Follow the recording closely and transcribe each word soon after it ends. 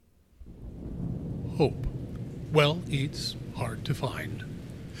Hope. Well, it's hard to find.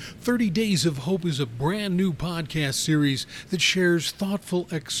 30 Days of Hope is a brand new podcast series that shares thoughtful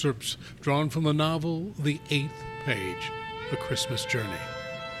excerpts drawn from the novel The Eighth Page, A Christmas Journey.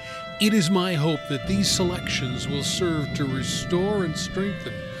 It is my hope that these selections will serve to restore and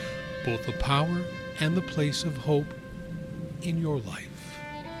strengthen both the power and the place of hope in your life.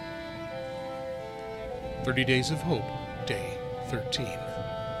 30 Days of Hope, Day 13.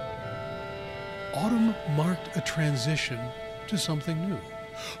 Autumn marked a transition to something new,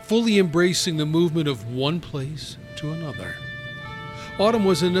 fully embracing the movement of one place to another. Autumn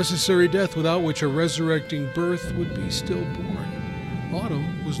was a necessary death without which a resurrecting birth would be stillborn.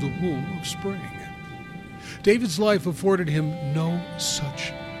 Autumn was the womb of spring. David's life afforded him no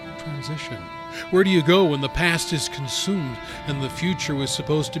such transition. Where do you go when the past is consumed and the future was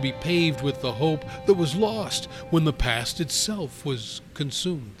supposed to be paved with the hope that was lost when the past itself was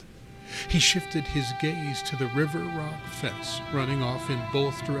consumed? He shifted his gaze to the river rock fence running off in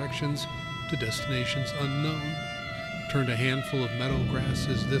both directions to destinations unknown, turned a handful of meadow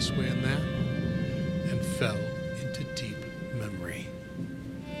grasses this way and that, and fell into deep memory.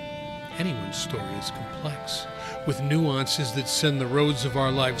 Anyone's story is complex, with nuances that send the roads of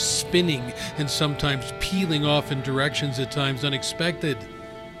our lives spinning and sometimes peeling off in directions at times unexpected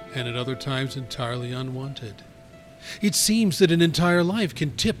and at other times entirely unwanted. It seems that an entire life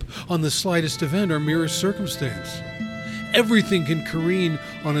can tip on the slightest event or merest circumstance. Everything can careen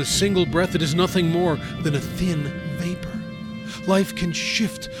on a single breath that is nothing more than a thin vapor. Life can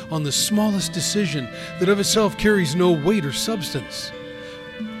shift on the smallest decision that of itself carries no weight or substance.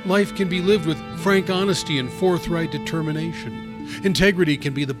 Life can be lived with frank honesty and forthright determination. Integrity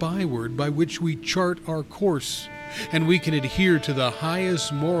can be the byword by which we chart our course, and we can adhere to the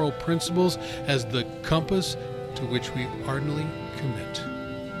highest moral principles as the compass to which we ardently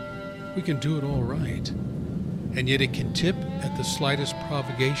commit. We can do it all right, and yet it can tip at the slightest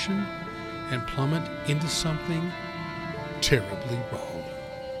provocation and plummet into something terribly wrong.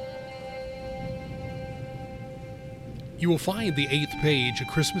 You will find The Eighth Page, A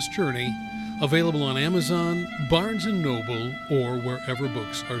Christmas Journey, available on Amazon, Barnes & Noble, or wherever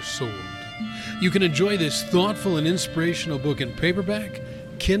books are sold. You can enjoy this thoughtful and inspirational book in paperback,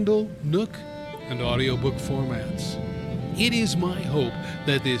 Kindle, Nook, and audiobook formats. It is my hope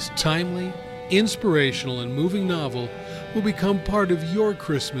that this timely, inspirational, and moving novel will become part of your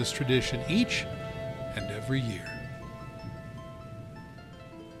Christmas tradition each and every year.